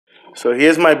So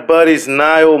here's my buddy's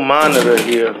Nile Monitor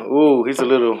here. Ooh,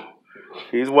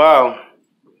 he's wild.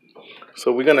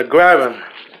 So we're gonna grab him.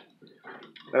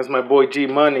 That's my boy G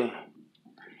Money.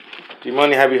 G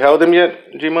Money, have you held him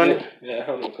yet, G Money? Yeah, I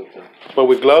held him a couple times. But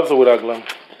with gloves or without gloves?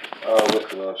 With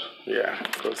gloves. Yeah,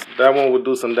 because that one would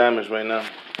do some damage right now.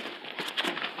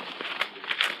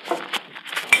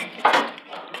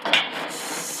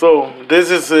 So this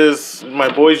is my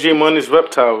boy G Money's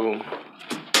reptile room.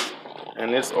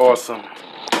 And it's awesome.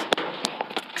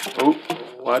 Oh,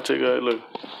 watch it, guys. Look.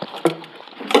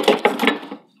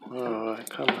 All right,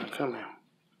 come here.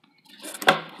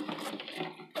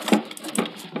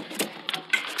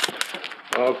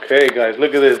 Okay, guys,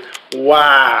 look at this.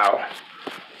 Wow.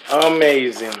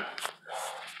 Amazing.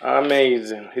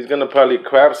 Amazing. He's going to probably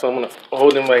crap, so I'm going to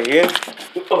hold him right here.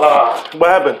 What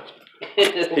happened?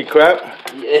 He crapped?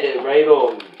 Yeah, right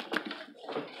on.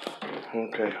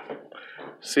 Okay.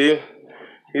 See?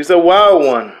 He's a wild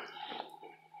one.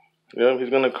 Yeah, he's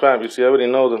going to crap. You see, I already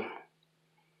know them.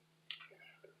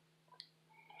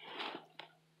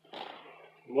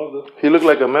 Mother. He looked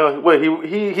like a male. Wait,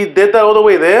 he did that all the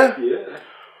way there? Yeah.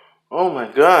 Oh my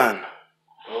God.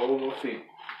 All over my feet.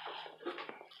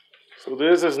 So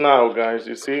this is now, guys,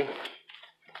 you see?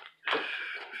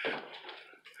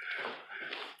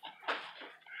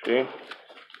 See?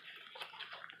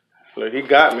 Look, he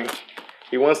got me.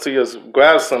 He wants to just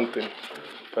grab something,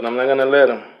 but I'm not gonna let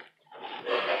him.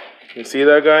 You see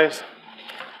that, guys?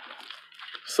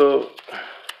 So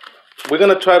we're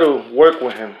gonna try to work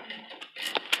with him.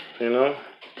 You know?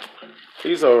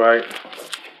 He's all right.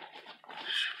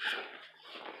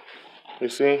 You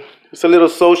see? It's a little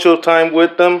social time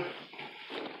with them.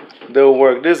 They'll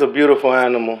work. This is a beautiful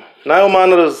animal. Nile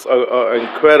monitors are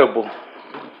incredible.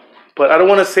 But I don't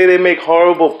want to say they make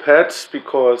horrible pets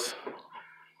because,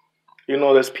 you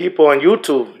know, there's people on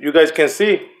YouTube, you guys can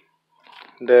see,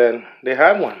 that they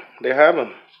have one. They have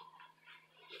them.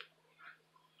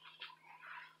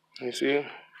 You see?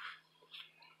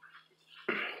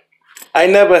 I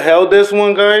never held this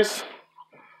one, guys.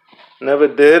 Never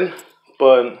did.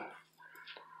 But,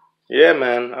 yeah,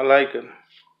 man, I like it.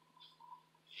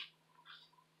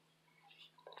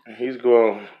 And he's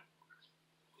grown.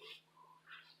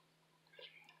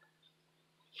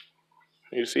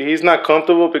 You see, he's not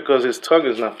comfortable because his tongue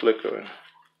is not flickering.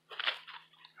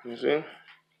 You see?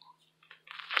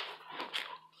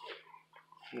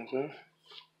 Okay.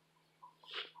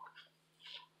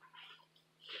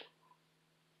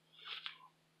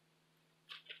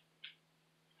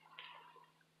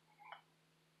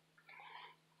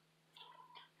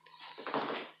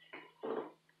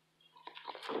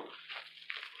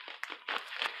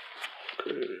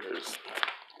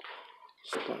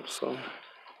 So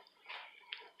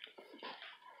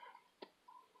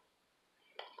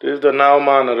this is the Nile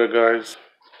Monitor, guys.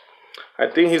 I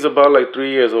think he's about like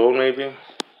 3 years old, maybe.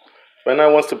 Right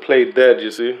now wants to play dead,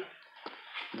 you see.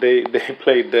 They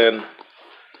play dead.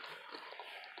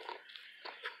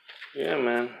 Yeah,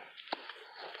 man.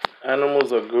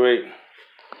 Animals are great.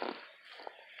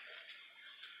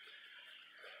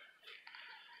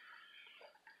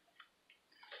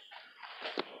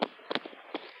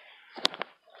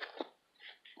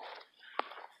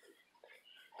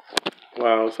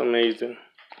 Wow, it's amazing.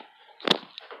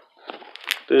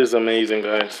 This is amazing,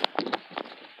 guys.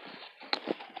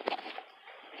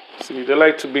 See, they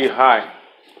like to be high.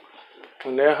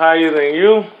 When they're higher than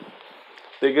you,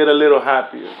 they get a little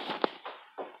happier.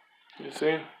 You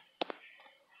see?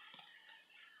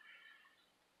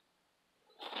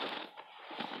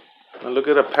 Now look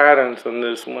at the patterns on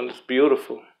this one. It's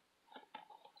beautiful.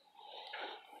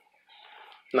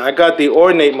 Now I got the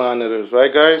ornate monitors,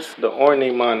 right, guys? The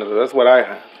ornate monitor. That's what I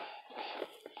have.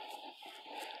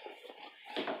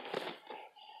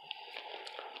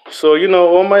 So, you know,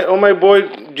 all my boy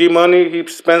G Money, he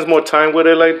spends more time with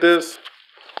it like this.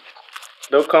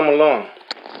 They'll come along.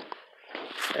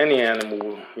 Any animal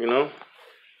will, you know.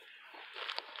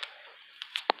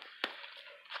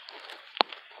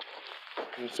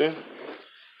 You see?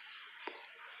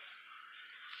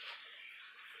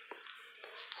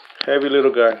 Heavy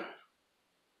little guy.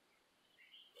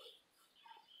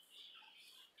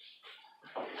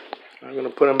 I'm gonna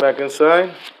put him back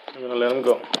inside. I'm gonna let him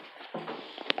go.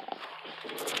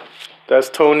 That's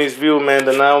Tony's view, man,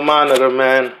 the Nile Monitor,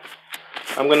 man.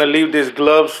 I'm gonna leave these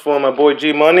gloves for my boy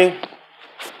G Money.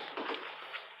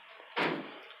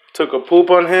 Took a poop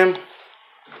on him,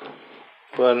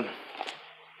 but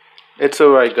it's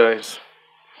alright, guys.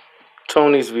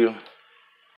 Tony's view.